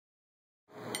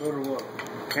Go to what?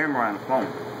 Camera on the phone.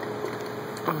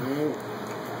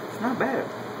 Not bad.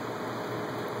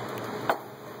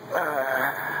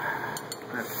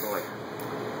 That's soy.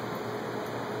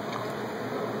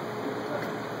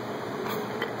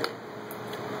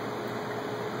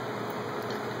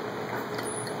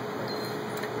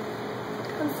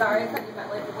 I'm sorry, I thought you meant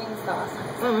like the wing sauce.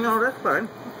 Oh, no, that's fine.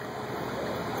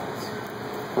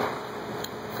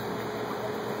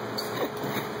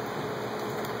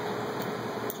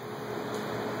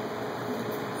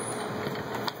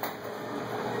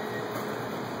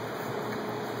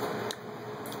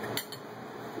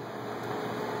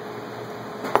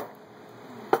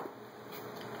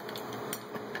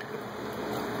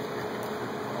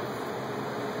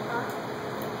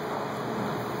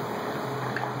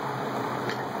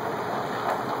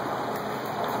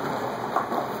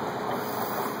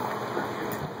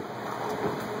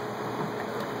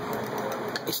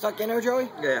 You stuck in there, Joey?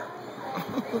 Yeah.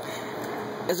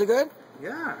 Is it good?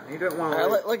 Yeah, you don't want to.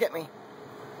 Alright, look at me.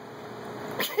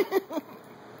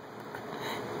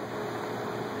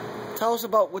 Tell us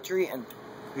about what you're eating.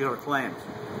 These are clams.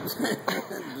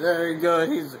 There you go.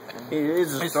 He's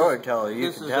a storyteller. You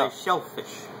This can is tell. a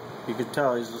shellfish. You can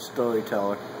tell he's a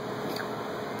storyteller.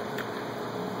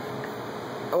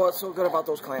 Oh, what's so good about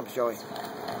those clams, Joey?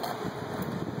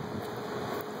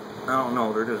 I don't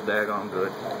know, they're just daggone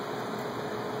good.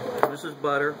 This is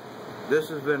butter, this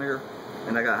is vinegar,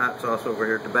 and I got hot sauce over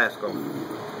here, Tabasco.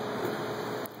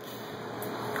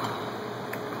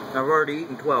 I've already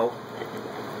eaten 12.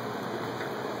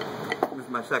 This is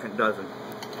my second dozen.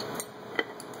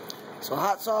 So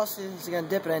hot sauce is you're gonna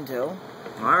dip it into.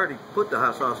 I already put the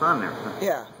hot sauce on there.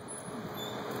 Yeah.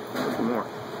 Some more.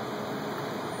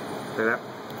 See that?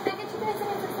 Can I get you guys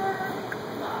anything for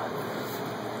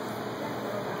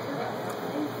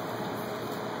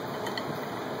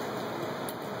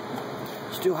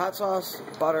Just do hot sauce,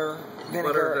 butter,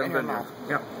 vinegar, in your mouth.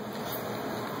 Yep.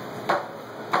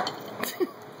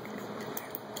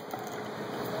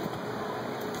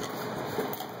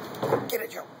 Get it,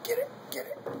 Joe. Get it. Get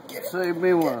it. Get it. Save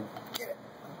me one. Get it.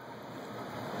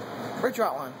 Where'd you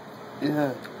want one?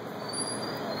 Yeah.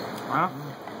 Huh?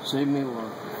 Save me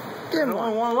one. Give him There's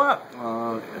only one. one left.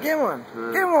 Oh, okay. Give him one.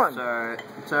 Give him one. It's alright.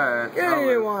 It's alright. Get it,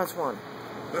 he wants one.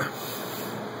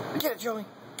 Get it, Joey.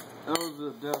 That was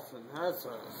a dozen hot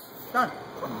sauce. Done.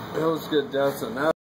 That was good dozen.